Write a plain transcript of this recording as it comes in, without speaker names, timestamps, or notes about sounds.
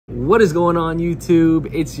What is going on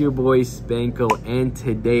YouTube? It's your boy Spanko, and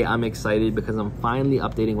today I'm excited because I'm finally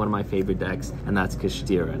updating one of my favorite decks, and that's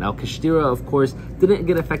Kashtira. Now Kashtira, of course, didn't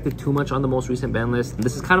get affected too much on the most recent ban list.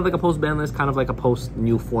 This is kind of like a post ban list, kind of like a post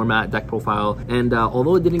new format deck profile, and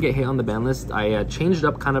although it didn't get hit on the ban list, I changed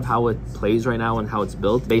up kind of how it plays right now and how it's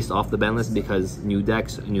built based off the ban list because new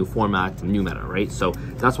decks, new format, new meta, right? So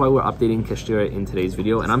that's why we're updating Kashtira in today's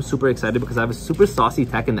video, and I'm super excited because I have a super saucy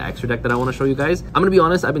tech in the extra deck that I want to show you guys. I'm gonna be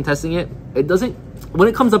honest, I've been testing it. It doesn't, when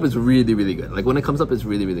it comes up, it's really good. Like when it comes up, it's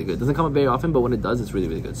really good. It doesn't come up very often, but when it does, it's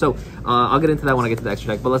really good. So I'll get into that when I get to the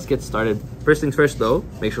extra deck, but let's get started. First things first though,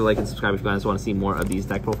 make sure to like and subscribe if you guys want to see more of these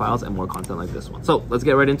deck profiles and more content like this one. So let's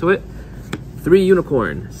get right into it. 3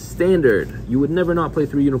 Unicorn, standard. You would never not play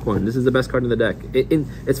 3 Unicorn. This is the best card in the deck.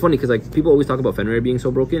 It's funny because like people always talk about Fenrir being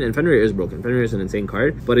so broken, and Fenrir is broken. Fenrir is an insane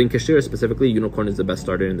card, but in Kashtira specifically, Unicorn is the best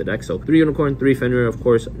starter in the deck. So 3 Unicorn, 3 Fenrir, of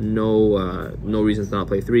course, no reasons to not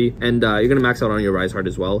play 3. And you're gonna max out on your Rise Heart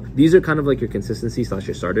as well. These are kind of like your consistency slash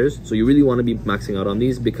your starters. So you really want to be maxing out on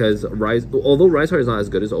these because although Rise Heart is not as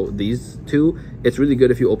good as these two, it's really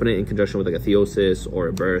good if you open it in conjunction with like a Theosis or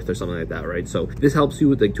a Birth or something like that, right? So this helps you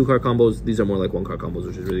with like 2-card combos. These are more like 1-card combos,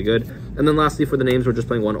 which is really good. And then lastly, for the names, we're just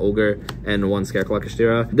playing 1 Ogre and 1 Scareclaw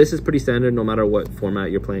Kashtira. This is pretty standard no matter what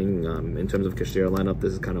format you're playing. In terms of Kashtira lineup,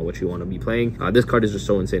 this is kind of what you want to be playing. This card is just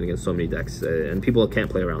so insane against so many decks, and people can't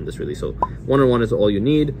play around this really. So 1-on-1 is all you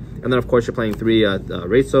need. And then of course you're playing 3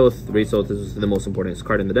 Wraitsoth. Wraitsoth is the most important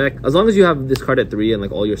card in the deck. As long as you have this card at 3 and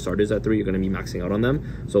like all your starters at 3, you're going to be maxing out on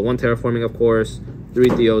them. So 1 Terraforming, of course, 3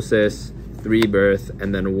 Theosis, 3 Birth,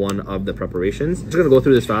 and then 1 of the preparations. I'm just gonna go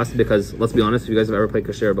through this fast because let's be honest, if you guys have ever played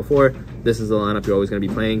Kashtira before, this is the lineup you're always gonna be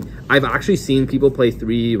playing. I've actually seen people play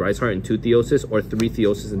 3 Rise Heart and 2 Theosis, or 3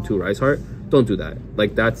 Theosis and 2 Rise Heart. Don't do that.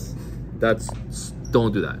 Like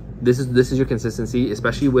don't do that. This is your consistency,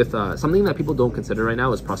 especially with something that people don't consider right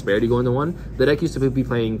now is Prosperity going to 1. The deck used to be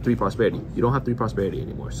playing 3 Prosperity. You don't have 3 Prosperity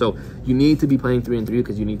anymore. So you need to be playing 3 and 3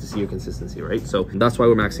 because you need to see your consistency, right? So that's why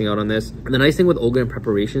we're maxing out on this. And the nice thing with Ogre and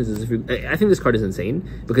preparations is I think this card is insane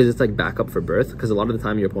because it's like backup for Birth, because a lot of the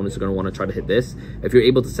time your opponents are going to want to try to hit this. If you're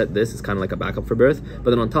able to set this, it's kind of like a backup for Birth.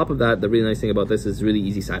 But then on top of that, the really nice thing about this is really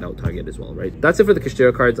easy side out target as well, right? That's it for the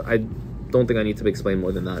Kashtira cards. I don't think I need to explain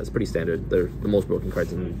more than that. It's pretty standard. They're the most broken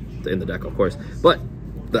cards in the deck, of course, but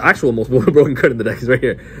the actual most broken card in the deck is right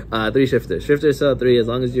here. 3 Shifters. Shifters sell 3 as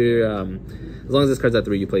long as you're as long as this card's at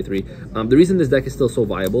 3, you play 3. The reason this deck is still so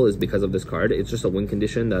viable is because of this card. It's just a win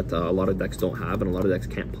condition that a lot of decks don't have and a lot of decks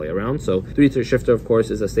can't play around. So 3 Shifter, of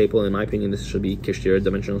course, is a staple. In my opinion, this should be Kashtira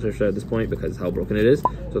Dimensional Shifter at this point because how broken it is.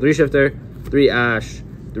 So 3 Shifter, 3 Ash,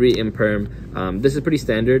 3 Imperm. This is pretty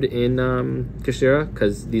standard in Kashtira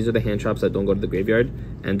because these are the hand traps that don't go to the graveyard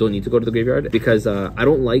and don't need to go to the graveyard, because I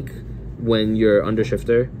don't like when you're under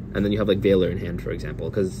Shifter and then you have like Veiler in hand, for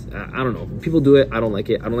example, because I don't know, people do it. I don't like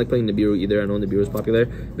it. I don't like playing Nibiru either. I know Nibiru is popular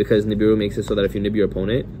because Nibiru makes it so that if you nib your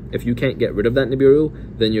opponent, if you can't get rid of that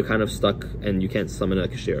Nibiru, then you're kind of stuck and you can't summon a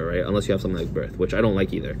Kashtira, right? Unless you have something like Birth, which I don't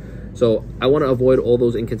like either. So I want to avoid all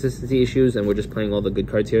those inconsistency issues, and we're just playing all the good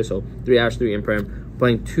cards here. So 3 Ash, 3 Imperm,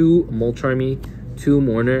 playing 2 Molcharmy, 2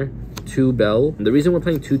 Mourner, 2 Bell. The reason we're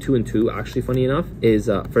playing 2, 2, and 2, actually, funny enough, is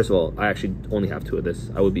first of all, I actually only have 2 of this.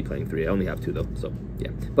 I would be playing 3. I only have 2 though, so yeah.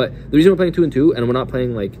 But the reason we're playing 2 and 2, and we're not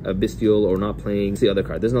playing like a Bestial, or not playing the other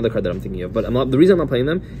card. There's another card that I'm thinking of, but the reason I'm not playing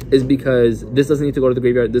them is because this doesn't need to go to the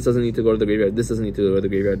graveyard. This doesn't need to go to the graveyard. This doesn't need to go to the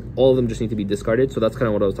graveyard. All of them just need to be discarded. So that's kind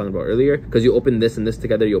of what I was talking about earlier. Because you open this and this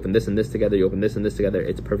together, you open this and this together, you open this and this together.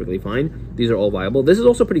 It's perfectly fine. These are all viable. This is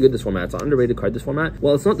also pretty good. This format. It's an underrated card. This format.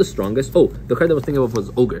 Well, it's not the strongest. Oh, the card that I was thinking of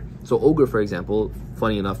was Ogre. So Ogre, for example,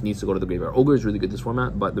 funny enough, needs to go to the graveyard. Ogre is really good this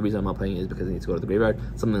format, but the reason I'm not playing it is because it needs to go to the graveyard.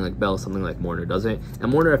 Something like Bell, something like Mourner doesn't.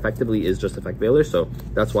 And Mourner effectively is just effect Veiler, so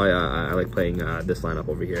that's why I like playing this lineup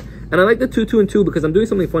over here. And I like the 2, 2, and 2 because I'm doing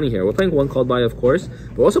something funny here. We're playing 1 Called By, of course.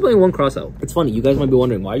 We're also playing 1 Crossout. It's funny, you guys might be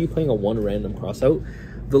wondering, why are you playing a 1 random Crossout?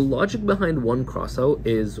 The logic behind 1 Crossout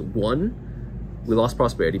is 1, we lost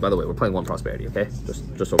Prosperity. By the way, we're playing 1 Prosperity, okay?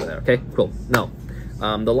 Just over there, okay? Cool. Now,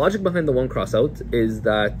 the logic behind the 1 Crossout is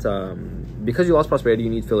that because you lost Prosperity, you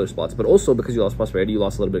need filler spots, but also because you lost Prosperity, you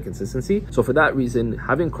lost a little bit of consistency. So for that reason,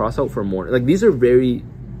 having Crossout for more, like these are very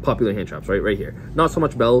popular hand traps, right here. Not so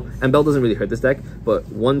much Bell, and Bell doesn't really hurt this deck, but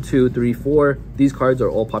 1, 2, 3, 4, these cards are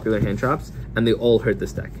all popular hand traps, and they all hurt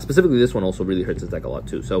this deck. Specifically, this one also really hurts this deck a lot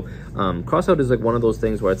too. So crossout is like one of those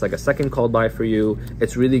things where it's like a second called by for you.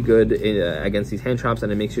 It's really good against these hand traps,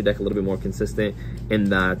 and it makes your deck a little bit more consistent in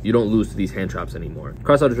that you don't lose to these hand traps anymore.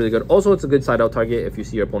 Crossout is really good. Also, it's a good side out target if you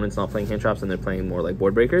see your opponent's not playing hand traps and they're playing more like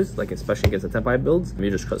board breakers, like especially against the Tempai builds, you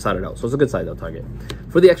just side it out. So it's a good side out target.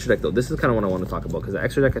 For the extra deck though, this is kind of what I want to talk about, because the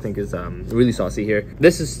extra deck I think is really saucy here.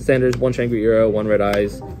 This is standard: one Shangri-Ira, one Red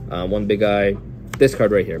Eyes, one Big Eye. This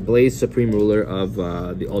card right here, Blaze, Supreme Ruler of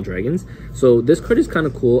the All Dragons. So this card is kind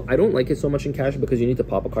of cool. I don't like it so much in cash because you need to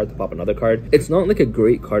pop a card to pop another card. It's not like a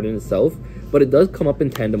great card in itself, but it does come up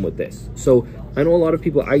in tandem with this. So I know a lot of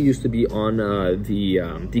people, I used to be on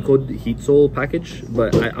the Decode Heat Soul package,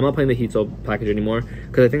 but I'm not playing the Heat Soul package anymore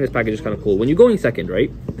because I think this package is kind of cool. When you're going second,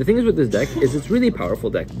 right? The thing is with this deck is it's really a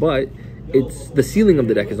powerful deck, but it's the ceiling of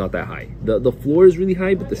the deck is not that high. The floor is really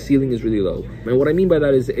high, but the ceiling is really low. And what I mean by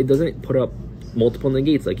that is it doesn't put up multiple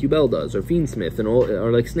negates like Yubel does, or Fiendsmith, and all, or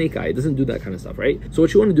like Snake Eye. It doesn't do that kind of stuff, right? So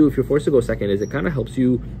what you want to do if you're forced to go second is it kind of helps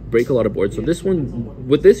you break a lot of boards. So this one,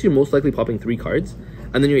 with this, you're most likely popping 3 cards,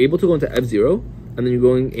 and then you're able to go into F0, and then you're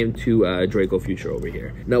going into Draco Future over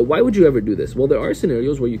here. Now, why would you ever do this? Well, there are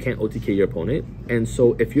scenarios where you can't OTK your opponent, and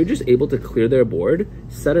so if you're just able to clear their board,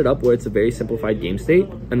 set it up where it's a very simplified game state,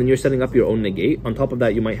 and then you're setting up your own negate. On top of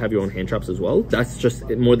that, you might have your own hand traps as well. That's just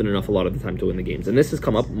more than enough a lot of the time to win the games. And this has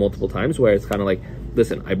come up multiple times where it's kind of like,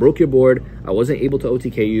 listen, I broke your board, I wasn't able to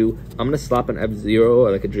OTK you, I'm going to slap an F0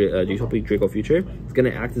 or like a G-Topic Draco Future. It's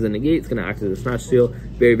going to act as a negate, it's going to act as a Snatch Seal.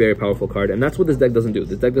 Very, very powerful card. And that's what this deck doesn't do.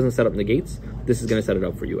 This deck doesn't set up negates. This is going to set it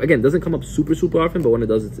up for you. Again, doesn't come up super often, but when it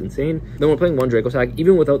does, it's insane. Then we're playing one Draco Sack.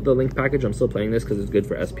 Even without the Link package, I'm still playing this because it's good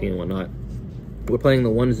for SP and whatnot. We're playing the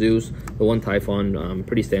one Zeus, the one Typhon,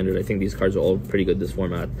 pretty standard. I think these cards are all pretty good this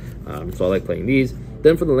format, so I like playing these.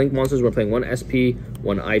 Then for the Link monsters, we're playing one SP,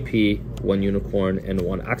 one IP, one Unicorn, and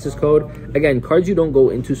one Access Code. Again, cards you don't go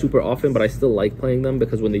into super often, but I still like playing them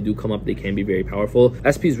because when they do come up, they can be very powerful.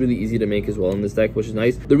 SP is really easy to make as well in this deck, which is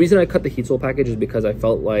nice. The reason I cut the Heat Soul package is because I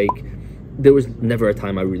felt like there was never a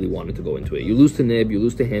time I really wanted to go into it. You lose to Nib, you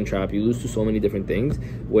lose to Hand Trap, you lose to so many different things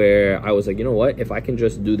where I was like, you know what? If I can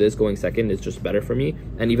just do this going second, it's just better for me.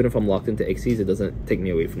 And even if I'm locked into Xyz, it doesn't take me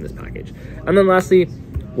away from this package. And then lastly,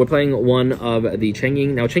 we're playing one of the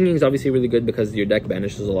Chenging. Now, Chenging is obviously really good because your deck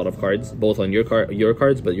banishes a lot of cards, both on your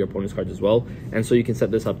cards, but your opponent's cards as well. And so you can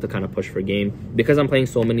set this up to kind of push for game. Because I'm playing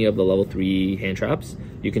so many of the level 3 hand traps,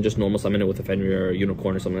 you can just normal summon it with a Fenrir or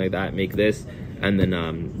Unicorn or something like that, make this, and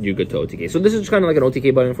then you're good to OTK. So this is kind of like an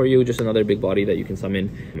OTK button for you, just another big body that you can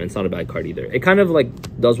summon, and it's not a bad card either. It kind of like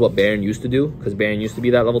does what Baron used to do, because Baron used to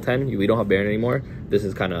be that level 10. We don't have Baron anymore. This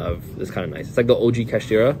is kind of nice. It's like the OG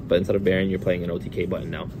Kashtira, but instead of Baron, you're playing an OTK button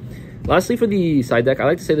now. Lastly, for the side deck, I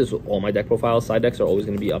like to say this with all my deck profiles. Side decks are always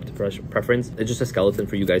going to be up to preference. It's just a skeleton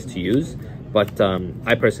for you guys to use. But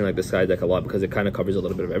I personally like the side deck a lot because it kind of covers a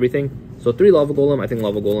little bit of everything. So 3 Lava Golem. I think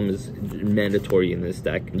Lava Golem is mandatory in this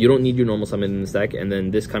deck. You don't need your normal summon in this deck. And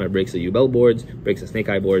then this kind of breaks the Yubel boards, breaks the Snake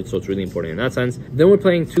Eye board. So it's really important in that sense. Then we're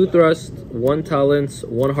playing 2 Thrust, 1 Talents,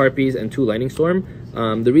 1 Harpies, and 2 Lightning Storm.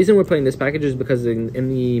 The reason we're playing this package is because in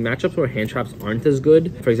the matchups where hand traps aren't as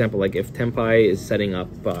good, for example, like if Tempai is setting up,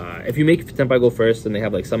 if you make Tempai go first and they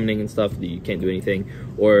have like summoning and stuff, you can't do anything,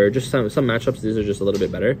 or just some matchups, these are just a little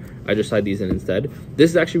bit better. I just side these in instead. This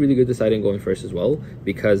is actually really good deciding going first as well,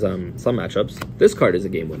 because some matchups, this card is a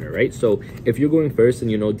game winner, right? So if you're going first and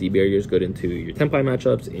you know D barrier is good into your Tempai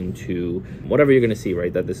matchups, into whatever you're going to see,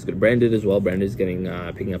 right? That this is good. Branded as well. Branded is getting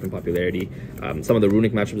picking up in popularity. Some of the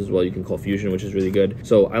runic matchups as well, you can call Fusion, which is really good.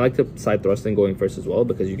 So I like to side thrusting going first as well,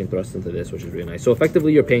 because you can thrust into this, which is really nice. So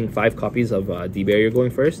effectively, you're paying 5 copies of D barrier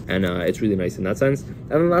going first, and it's really nice in that sense. And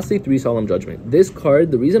then lastly, 3 Solemn Judgment. This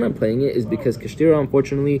card, the reason I'm playing it is because Kashtira,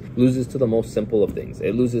 unfortunately, loses to the most simple of things.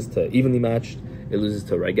 It loses to Evenly Matched, it loses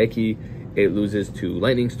to Raigeki, it loses to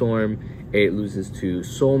Lightning Storm, it loses to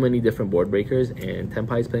so many different board breakers, and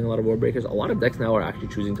Tempai is playing a lot of board breakers. A lot of decks now are actually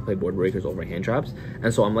choosing to play board breakers over hand traps,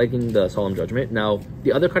 and so I'm liking the Solemn Judgment. Now,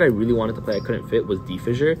 the other card I really wanted to play, I couldn't fit, was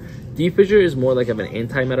D-Fissure. D-Fissure is more like of an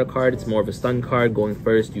anti-meta card. It's more of a stun card. Going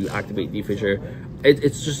first, you activate D-Fissure.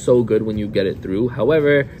 It's just so good when you get it through.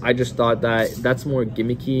 However, I just thought that that's more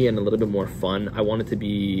gimmicky and a little bit more fun. I wanted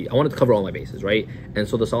to cover all my bases, right? And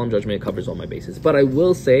so the Solemn Judgment covers all my bases. But I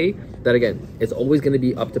will say that, again, it's always going to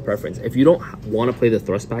be up to preference. If you don't want to play the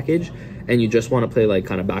Thrust package and you just want to play like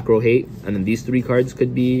kind of back row hate, and then these 3 cards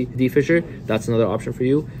could be D-Fissure, that's another option for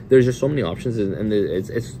you. There's just so many options, and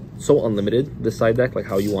it's so unlimited, this side deck, like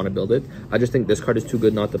how you want to build it. I just think this card is too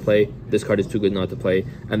good not to play. This card is too good not to play.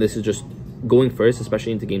 And this is just going first,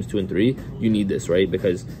 especially into games 2 and 3, you need this, right?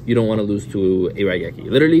 Because you don't want to lose to a Raigeki.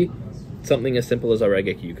 Literally, something as simple as a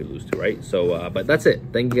Regeki you could lose to, right? So, but that's it.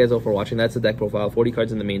 Thank you guys all for watching. That's the deck profile. 40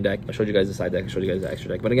 cards in the main deck. I showed you guys the side deck. I showed you guys the extra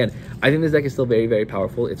deck. But again, I think this deck is still very, very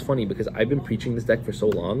powerful. It's funny because I've been preaching this deck for so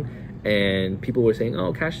long, and people were saying,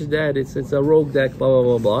 "Oh, Cash is dead. It's a rogue deck." Blah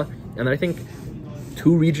blah blah blah. And I think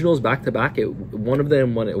 2 regionals back to back. One of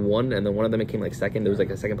them won, and then one of them it came like second. There was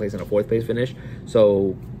like a second place and a 4th place finish.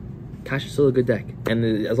 So Cash is still a good deck, and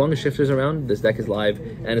as long as Shifter's around, this deck is live,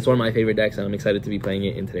 and it's one of my favorite decks, and I'm excited to be playing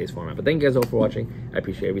it in today's format. But thank you guys all for watching. I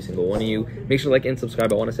appreciate every single one of you. Make sure to like and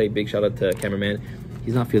subscribe. I want to say big shout out to cameraman.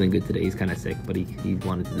 He's not feeling good today. He's kind of sick, but he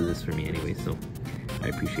wanted to do this for me anyway, so I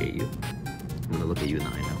appreciate you. I'm gonna look at you in the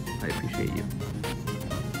eye now. I appreciate you.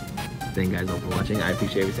 Thank you guys all for watching. I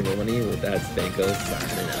appreciate every single one of you. With that, Spanko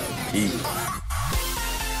signing out. Peace.